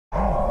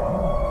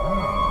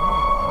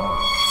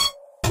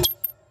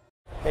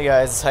Hey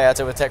guys, it's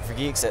Hayato with Tech for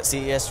Geeks at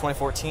CES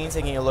 2014,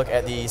 taking a look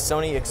at the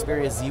Sony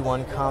Xperia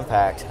Z1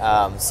 Compact.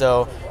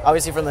 So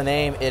obviously from the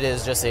name, it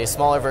is just a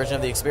smaller version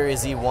of the Xperia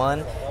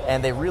Z1,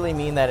 and they really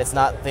mean that it's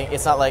not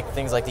like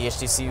things like the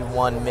HTC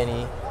One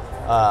Mini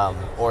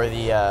or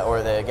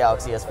the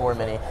Galaxy S4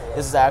 Mini.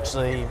 This is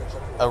actually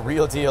a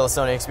real deal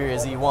Sony Xperia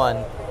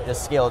Z1,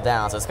 just scaled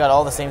down. So it's got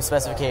all the same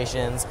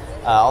specifications,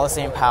 all the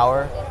same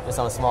power, just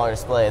on a smaller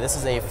display. This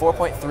is a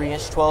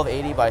 4.3-inch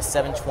 1280 by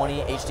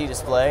 720 HD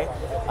display.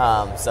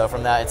 So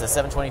from that, it's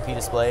a 720p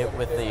display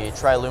with the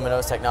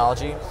Tri-Luminous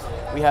technology.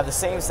 We have the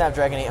same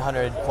Snapdragon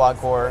 800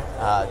 quad-core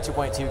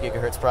 2.2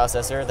 gigahertz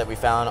processor that we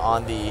found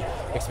on the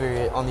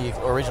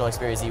original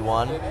Xperia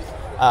Z1,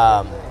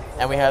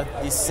 and we have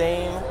the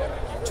same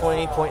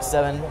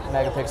 20.7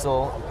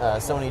 megapixel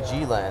Sony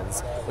G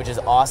lens, which is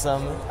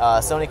awesome.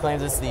 Sony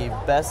claims it's the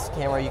best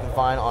camera you can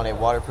find on a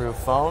waterproof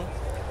phone.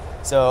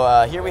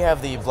 So here we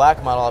have the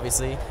black model,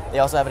 obviously. They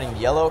also have it in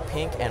yellow,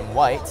 pink, and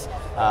white.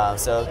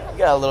 So you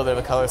got a little bit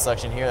of a color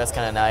selection here. That's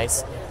kind of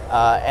nice.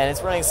 And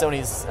it's running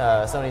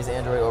Sony's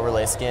Android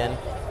overlay skin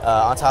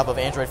on top of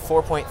Android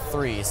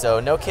 4.3.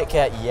 So no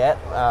KitKat yet.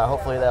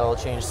 Hopefully that'll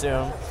change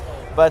soon.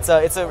 But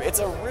it's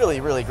a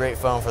really great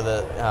phone for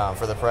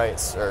the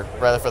price, or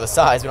rather for the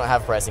size. We don't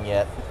have pricing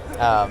yet.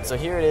 So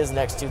here it is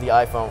next to the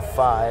iPhone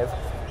 5,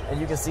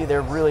 and you can see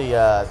they're really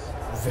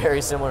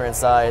very similar in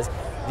size.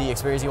 The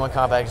Xperia Z1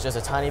 Compact is just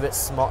a tiny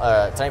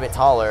bit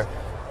taller,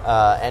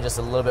 and just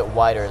a little bit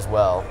wider as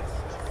well.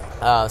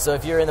 So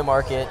if you're in the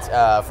market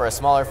for a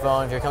smaller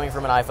phone, if you're coming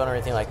from an iPhone or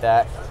anything like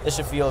that, this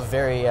should feel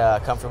very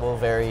comfortable,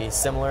 very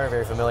similar,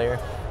 very familiar.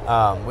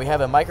 We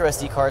have a micro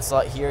SD card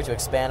slot here to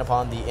expand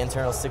upon the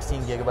internal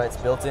 16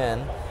 gigabytes built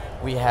in.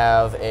 We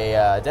have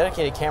a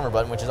dedicated camera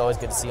button, which is always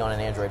good to see on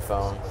an Android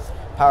phone.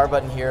 Power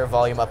button here,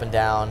 volume up and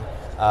down,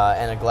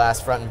 and a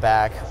glass front and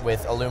back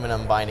with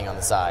aluminum binding on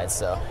the sides.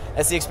 So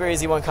that's the Xperia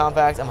Z1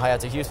 Compact. I'm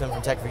Hayato Huseman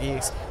from Tech for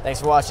Geeks. Thanks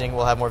for watching.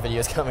 We'll have more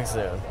videos coming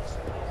soon.